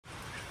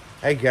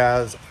Hey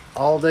guys,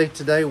 all day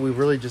today we've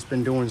really just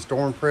been doing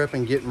storm prep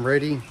and getting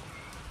ready.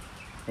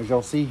 As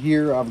y'all see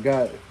here, I've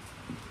got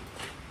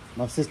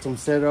my system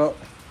set up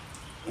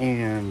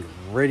and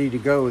ready to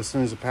go as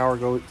soon as the power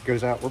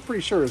goes out. We're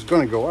pretty sure it's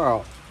going to go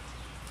out,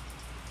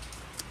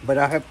 but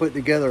I have put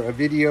together a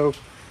video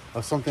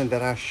of something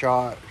that I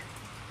shot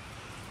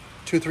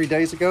 2 or 3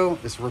 days ago.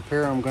 It's a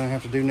repair I'm going to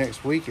have to do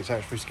next week. It's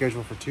actually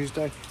scheduled for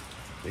Tuesday,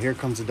 but here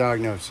comes the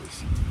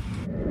diagnosis.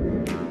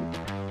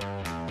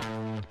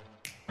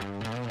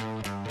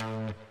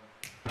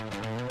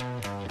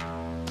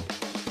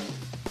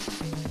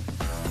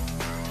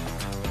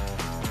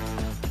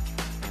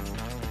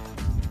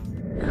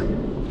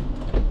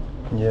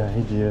 Yeah,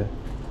 he did.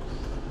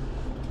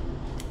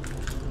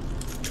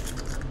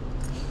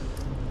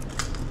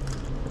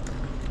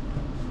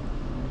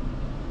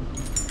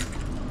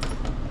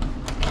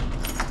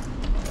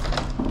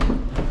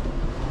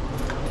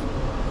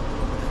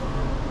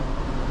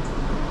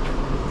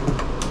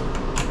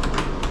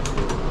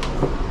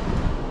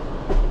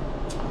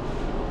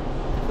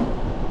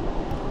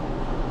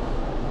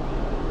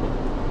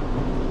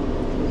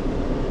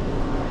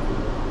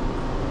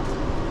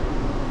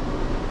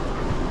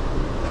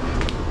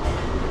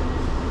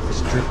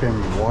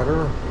 Dripping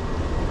water.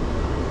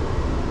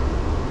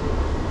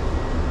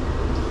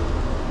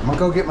 I'm gonna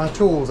go get my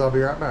tools. I'll be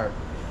right back.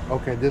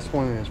 Okay, this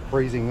one is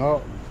freezing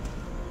up.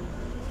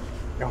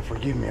 Y'all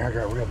forgive me, I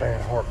got real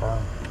bad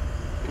heartburn.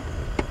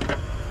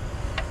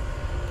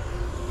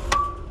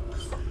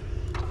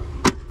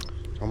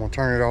 I'm gonna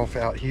turn it off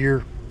out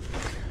here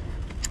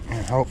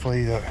and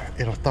hopefully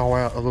it'll thaw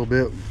out a little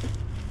bit.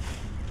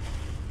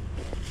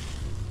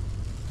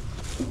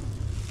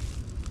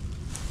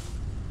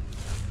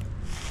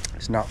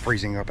 It's not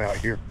freezing up out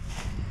here.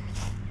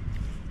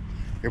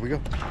 Here we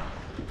go.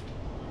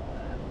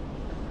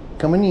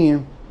 Coming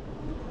in.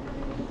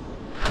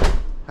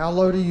 How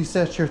low do you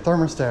set your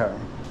thermostat?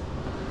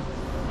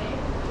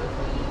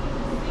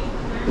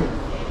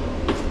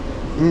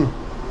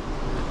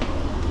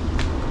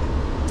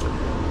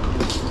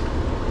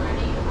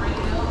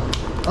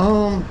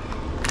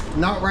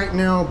 Not right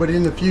now, but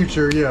in the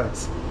future,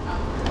 yes.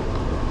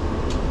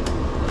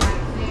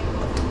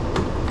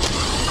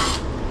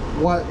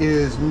 What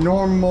is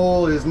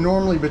normal is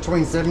normally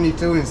between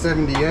 72 and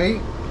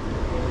 78.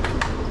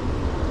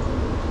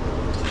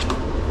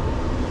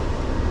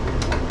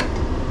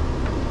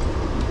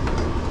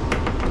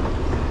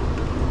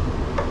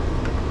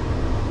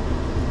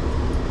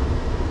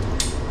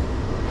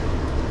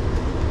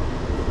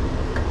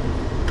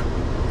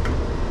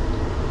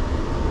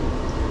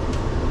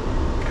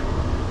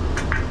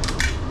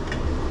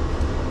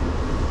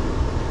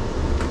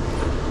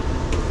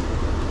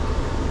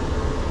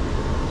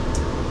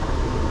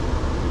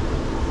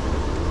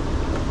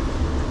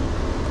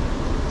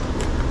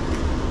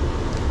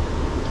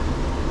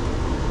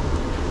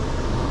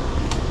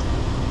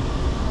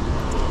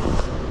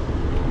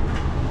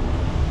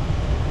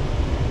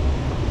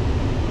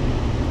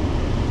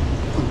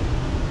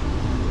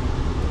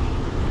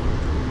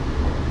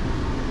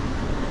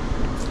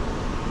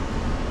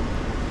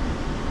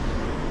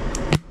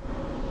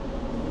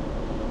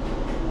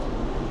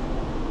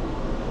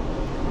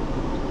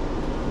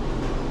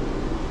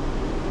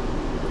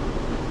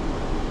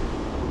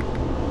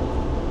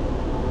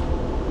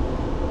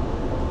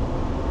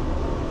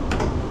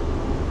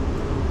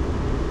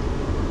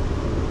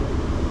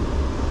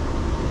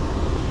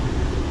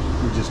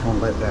 Just gonna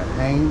let that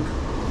hang.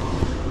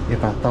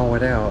 If I thaw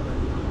it out,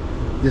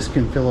 this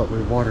can fill up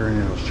with water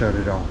and it'll shut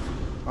it off.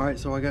 All right,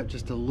 so I got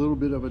just a little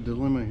bit of a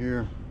dilemma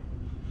here.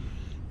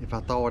 If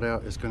I thaw it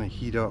out, it's gonna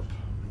heat up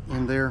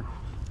in there.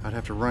 I'd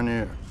have to run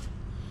it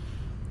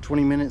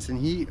 20 minutes in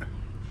heat,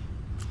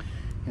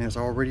 and it's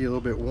already a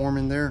little bit warm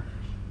in there.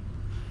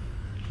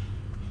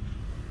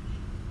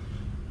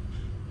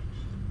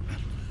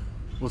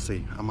 We'll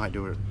see, I might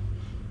do it.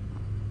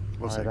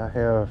 We'll see. I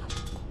have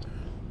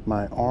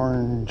my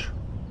orange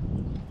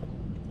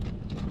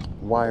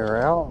wire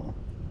out.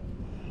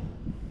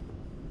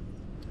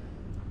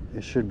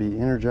 It should be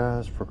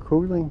energized for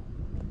cooling.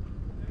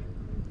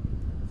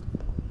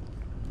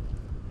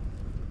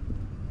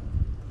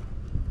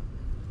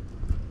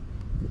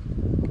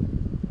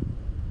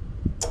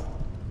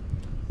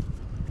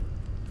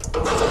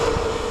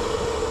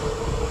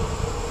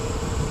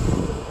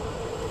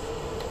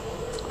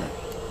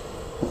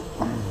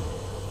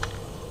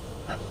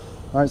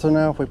 All right, so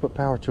now if we put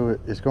power to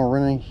it, it's going to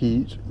run in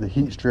heat. The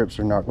heat strips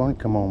are not going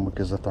to come on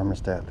because the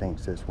thermostat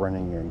thinks it's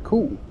running in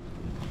cool.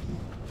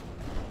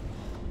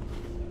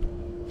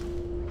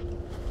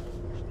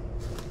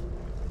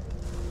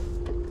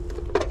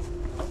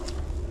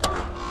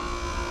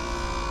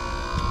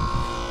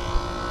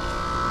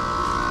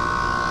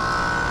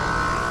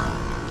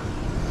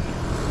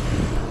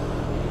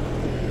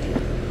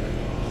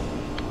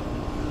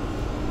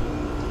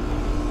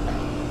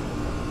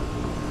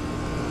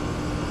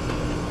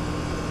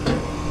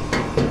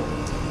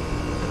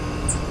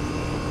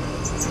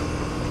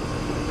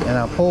 and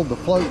I pulled the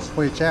float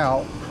switch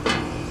out,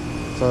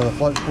 so the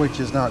float switch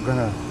is not going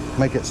to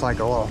make it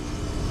cycle off.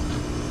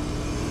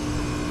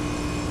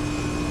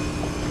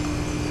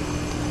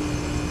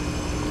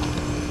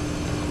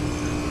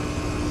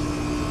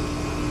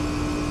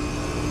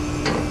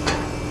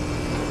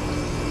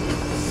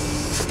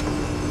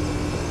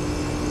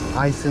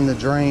 ice in the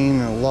drain,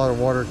 and a lot of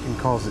water can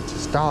cause it to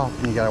stop,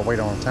 and you gotta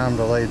wait on a time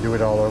delay to do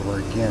it all over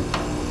again.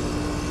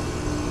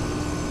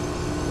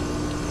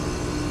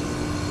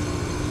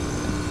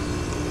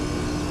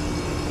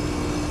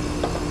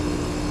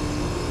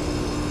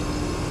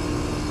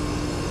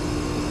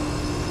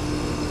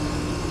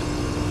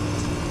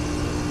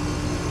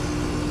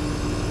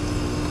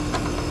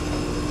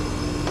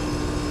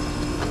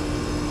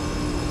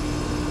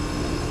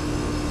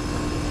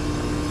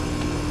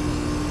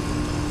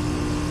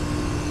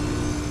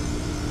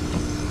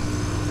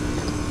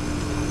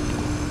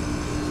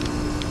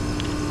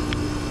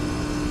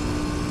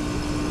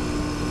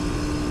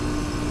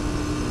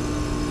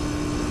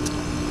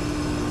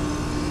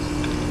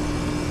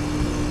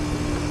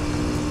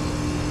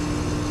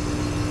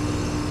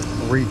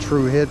 Read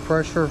true head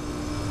pressure.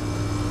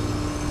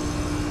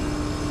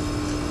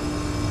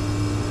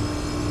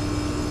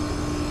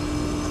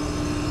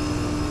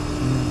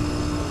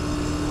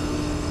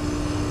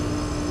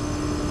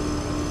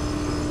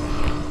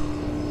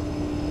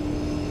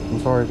 I'm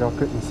sorry if y'all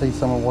couldn't see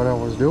some of what I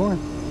was doing.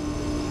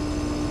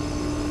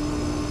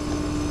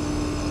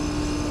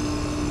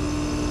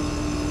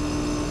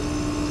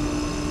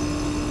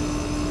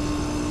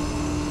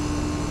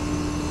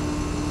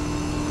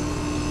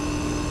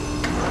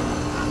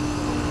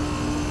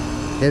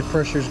 Head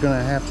pressure is going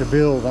to have to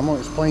build. I'm going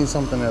to explain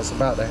something that's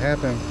about to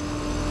happen.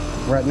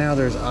 Right now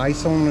there's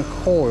ice on the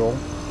coil.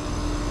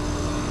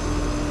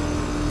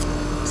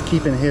 It's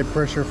keeping head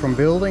pressure from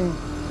building.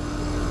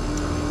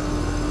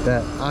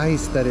 That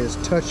ice that is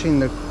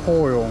touching the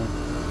coil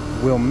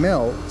will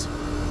melt,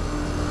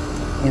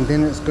 and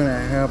then it's going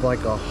to have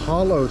like a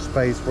hollow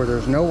space where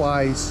there's no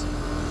ice,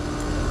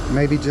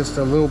 maybe just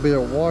a little bit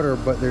of water,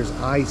 but there's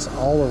ice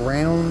all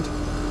around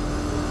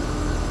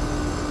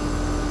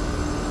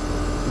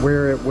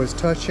where it was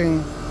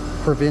touching,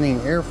 preventing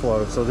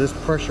airflow. So this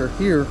pressure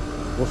here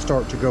will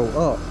start to go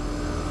up.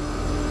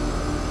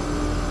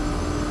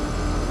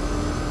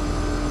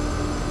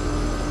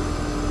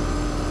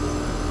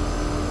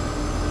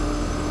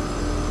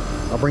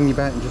 I'll bring you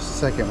back in just a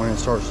second when it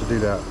starts to do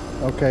that.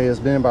 Okay, it's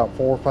been about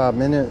 4 or 5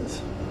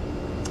 minutes.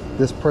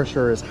 This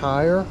pressure is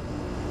higher,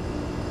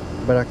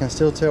 but I can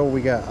still tell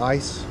we got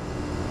ice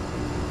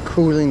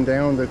cooling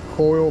down the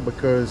coil,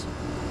 because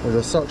with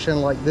a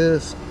suction like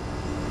this,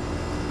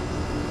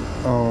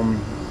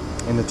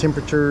 and the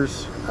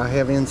temperatures I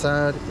have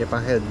inside, if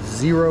I had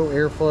zero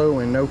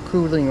airflow and no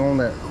cooling on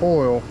that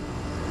coil,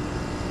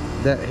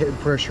 that head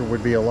pressure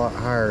would be a lot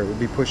higher. It would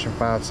be pushing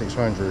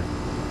 500-600.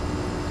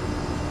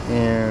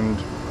 And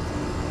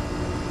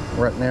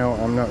right now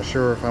I'm not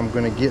sure if I'm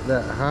going to get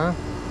that high.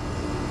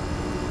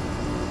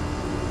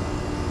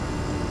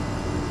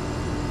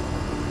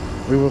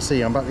 We will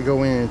see. I'm about to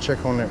go in and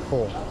check on that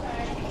coil.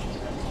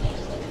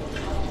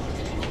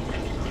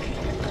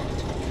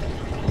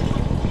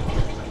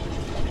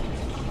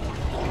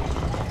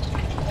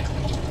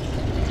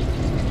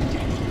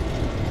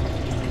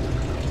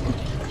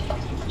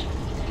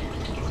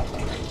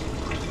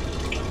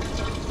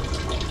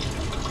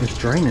 It's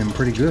draining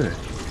pretty good.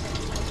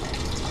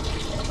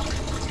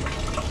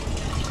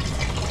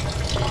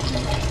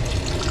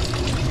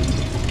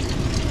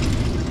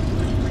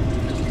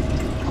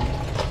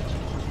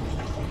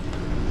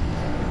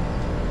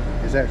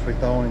 It's actually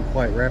thawing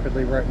quite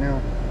rapidly right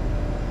now.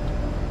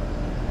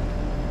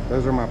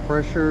 Those are my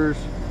pressures.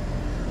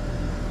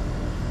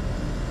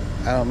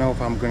 I don't know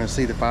if I'm going to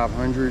see the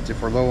 500s.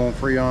 If we're low on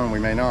Freon, we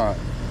may not.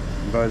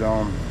 But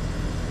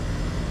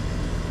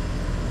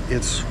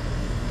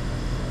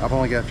I've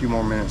only got a few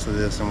more minutes of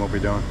this and we'll be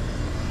done.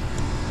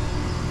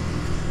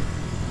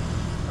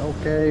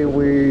 Okay,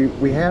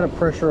 we had a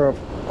pressure of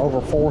over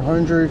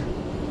 400.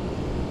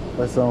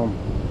 Let's run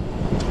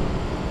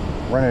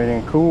it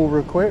in cool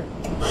real quick.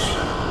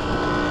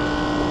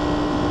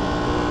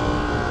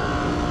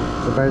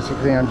 So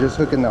basically I'm just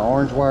hooking the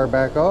orange wire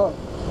back up.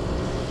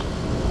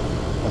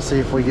 Let's see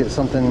if we get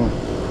something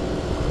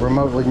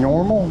remotely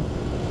normal.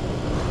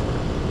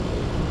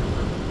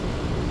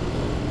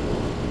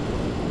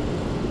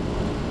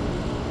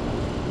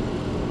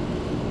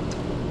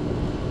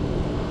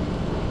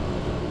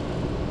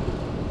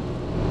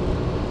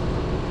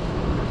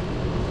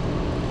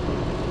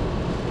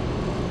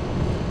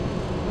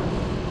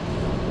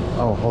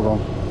 Oh, hold on.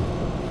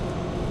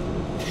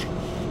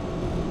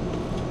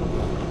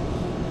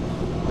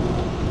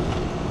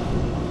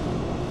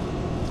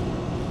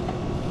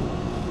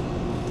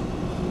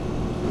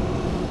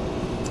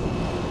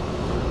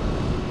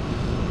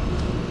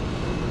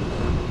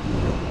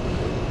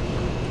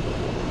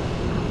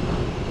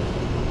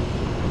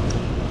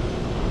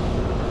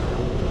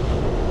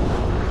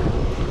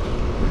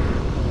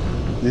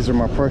 These are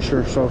my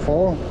pressure so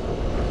far.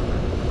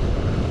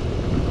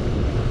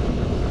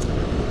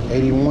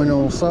 81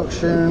 on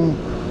suction.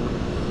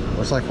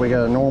 Looks like we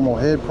got a normal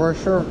head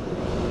pressure.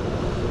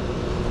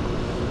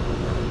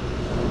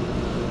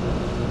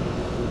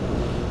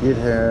 It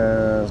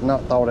has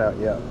not thawed out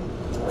yet.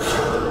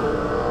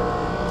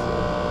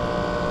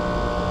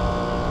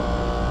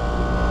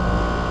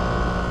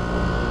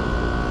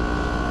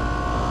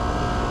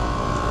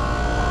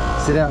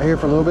 Sit out here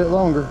for a little bit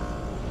longer.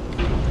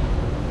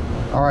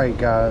 All right,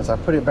 guys, I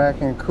put it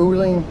back in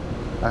cooling.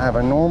 I have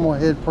a normal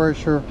head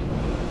pressure,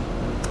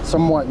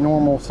 somewhat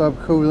normal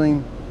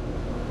subcooling.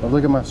 But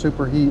look at my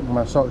superheat and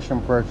my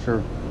suction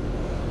pressure.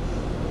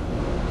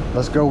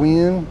 Let's go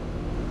in,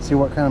 see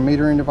what kind of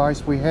metering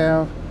device we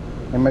have,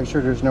 and make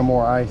sure there's no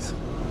more ice.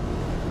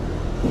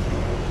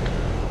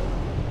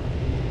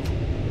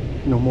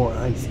 No more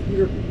ice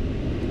here.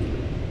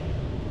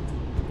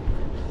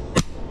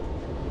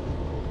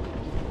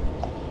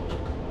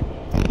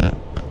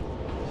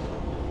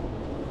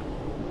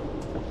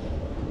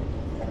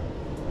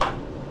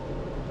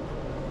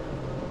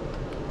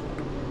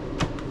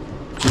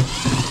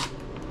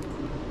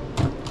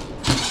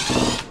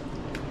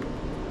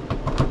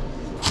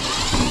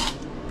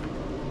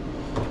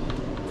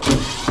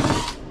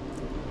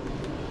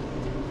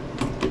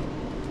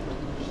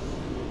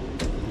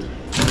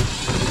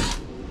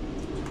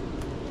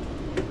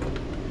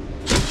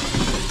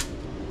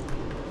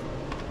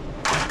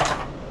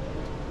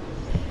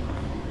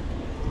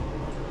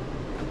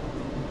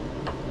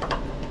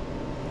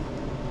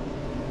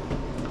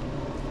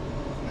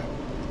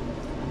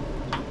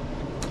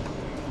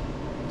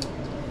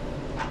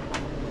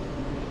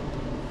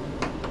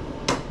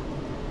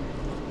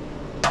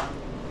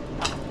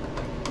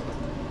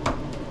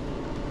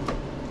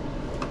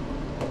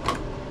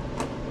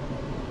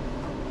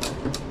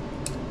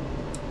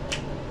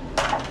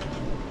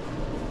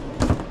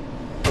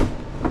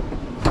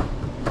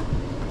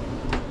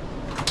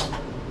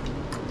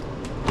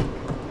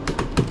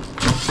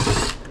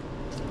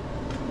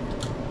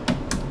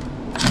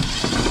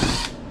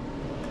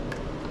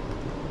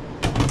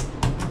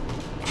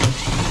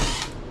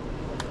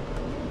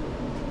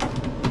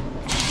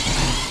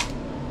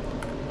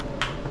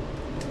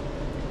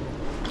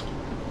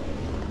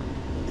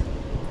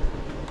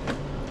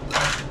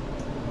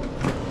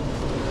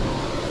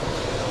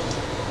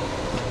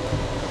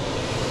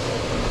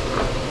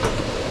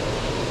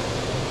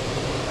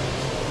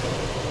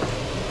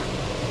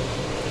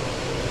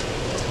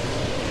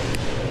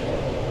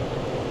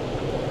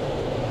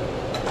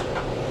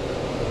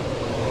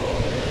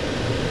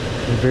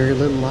 Very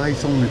little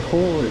ice on the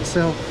coil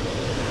itself.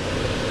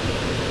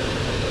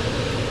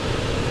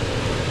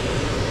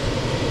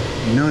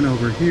 None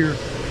over here.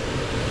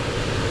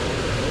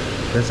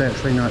 That's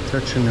actually not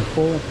touching the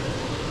coil.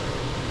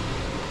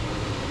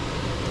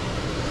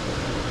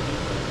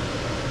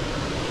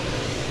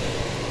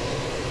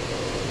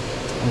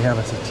 We have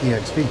us a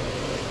TXV.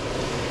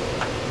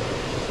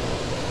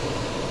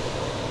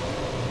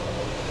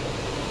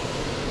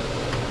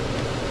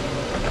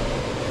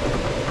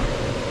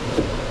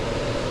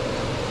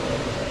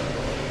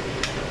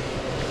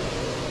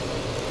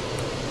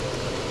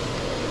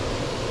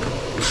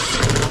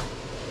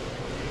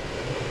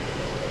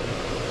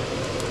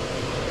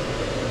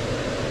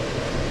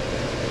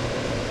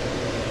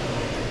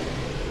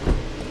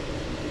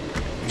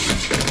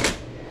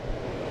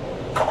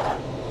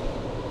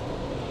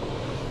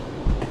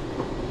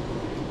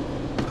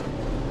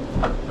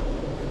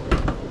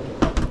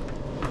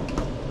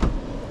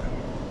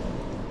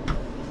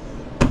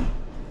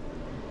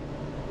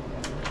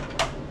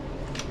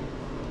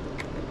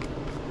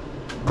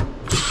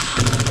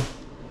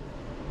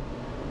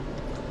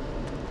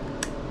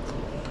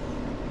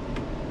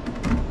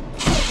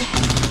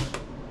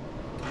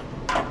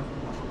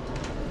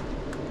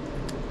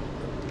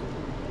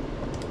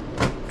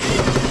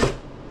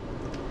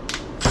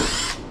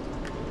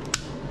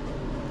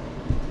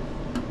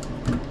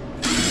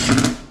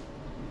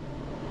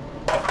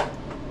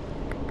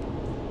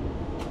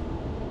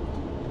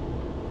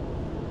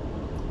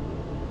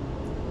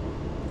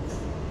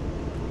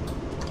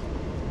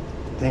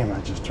 Damn,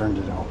 I just turned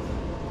it off.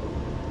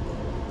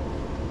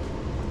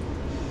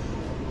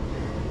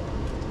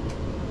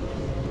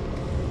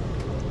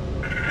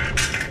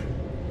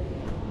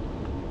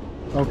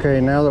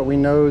 Okay, now that we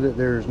know that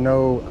there's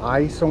no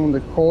ice on the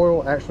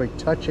coil, actually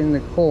touching the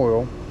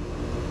coil,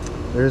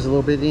 there's a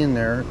little bit in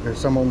there. There's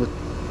some on the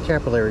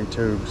capillary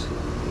tubes.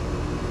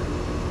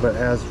 But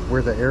as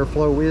where the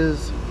airflow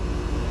is,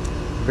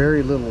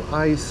 very little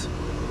ice.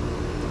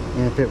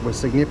 And if it was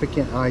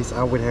significant ice,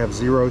 I would have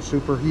zero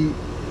superheat.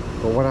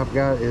 But what I've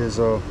got is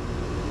a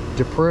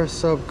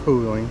depressed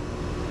subcooling,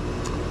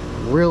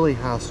 really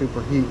high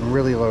superheat and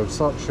really low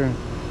suction.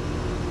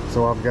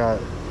 So I've got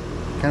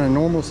kind of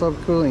normal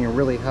subcooling and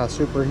really high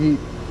superheat.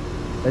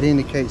 That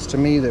indicates to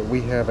me that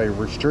we have a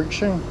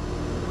restriction,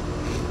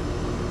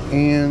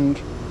 and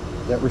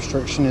that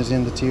restriction is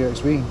in the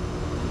TXV.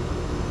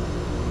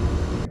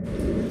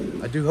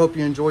 I do hope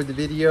you enjoyed the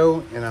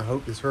video, and I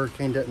hope this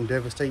hurricane doesn't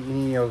devastate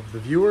any of the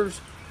viewers.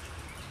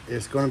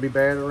 It's going to be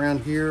bad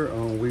around here.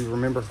 We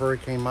remember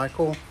Hurricane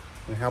Michael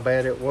and how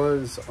bad it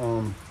was.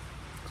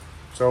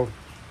 So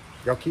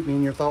y'all keep me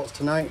in your thoughts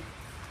tonight.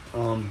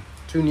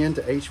 Tune in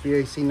to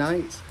HVAC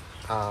Nights.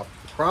 I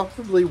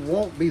probably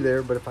won't be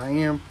there, but if I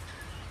am,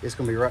 it's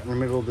going to be right in the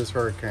middle of this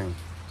hurricane.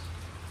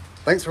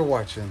 Thanks for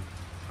watching.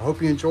 I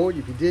hope you enjoyed.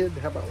 If you did,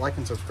 how about like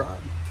and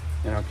subscribe?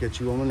 And I'll catch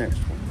you on the next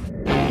one.